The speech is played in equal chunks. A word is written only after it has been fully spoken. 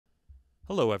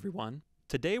Hello everyone.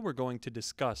 Today we're going to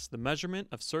discuss the measurement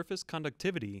of surface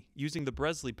conductivity using the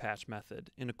Bresle patch method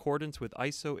in accordance with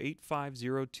ISO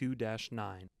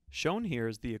 8502-9. Shown here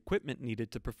is the equipment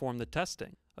needed to perform the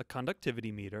testing: a conductivity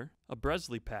meter, a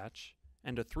Bresle patch,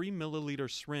 and a 3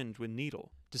 milliliter syringe with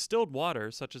needle. Distilled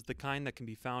water, such as the kind that can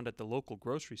be found at the local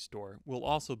grocery store, will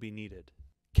also be needed.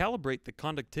 Calibrate the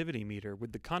conductivity meter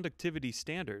with the conductivity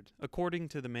standard according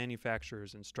to the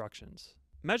manufacturer's instructions.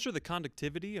 Measure the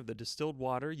conductivity of the distilled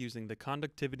water using the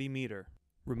conductivity meter.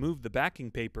 Remove the backing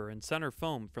paper and center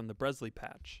foam from the Bresle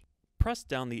patch. Press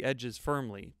down the edges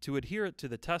firmly to adhere it to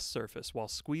the test surface while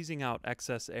squeezing out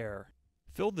excess air.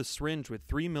 Fill the syringe with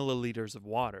 3 milliliters of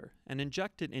water and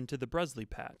inject it into the Bresle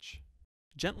patch.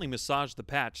 Gently massage the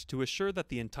patch to assure that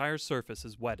the entire surface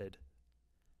is wetted.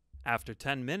 After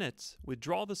 10 minutes,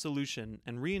 withdraw the solution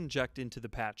and re-inject into the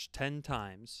patch 10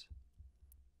 times.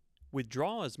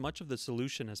 Withdraw as much of the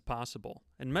solution as possible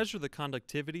and measure the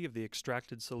conductivity of the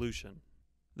extracted solution.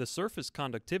 The surface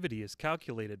conductivity is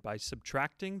calculated by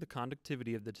subtracting the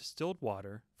conductivity of the distilled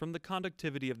water from the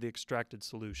conductivity of the extracted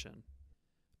solution.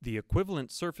 The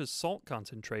equivalent surface salt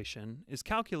concentration is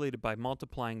calculated by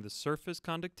multiplying the surface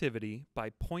conductivity by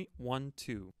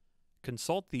 0.12.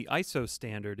 Consult the ISO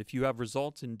standard if you have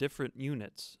results in different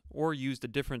units or used a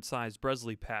different size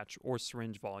Bresle patch or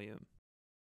syringe volume.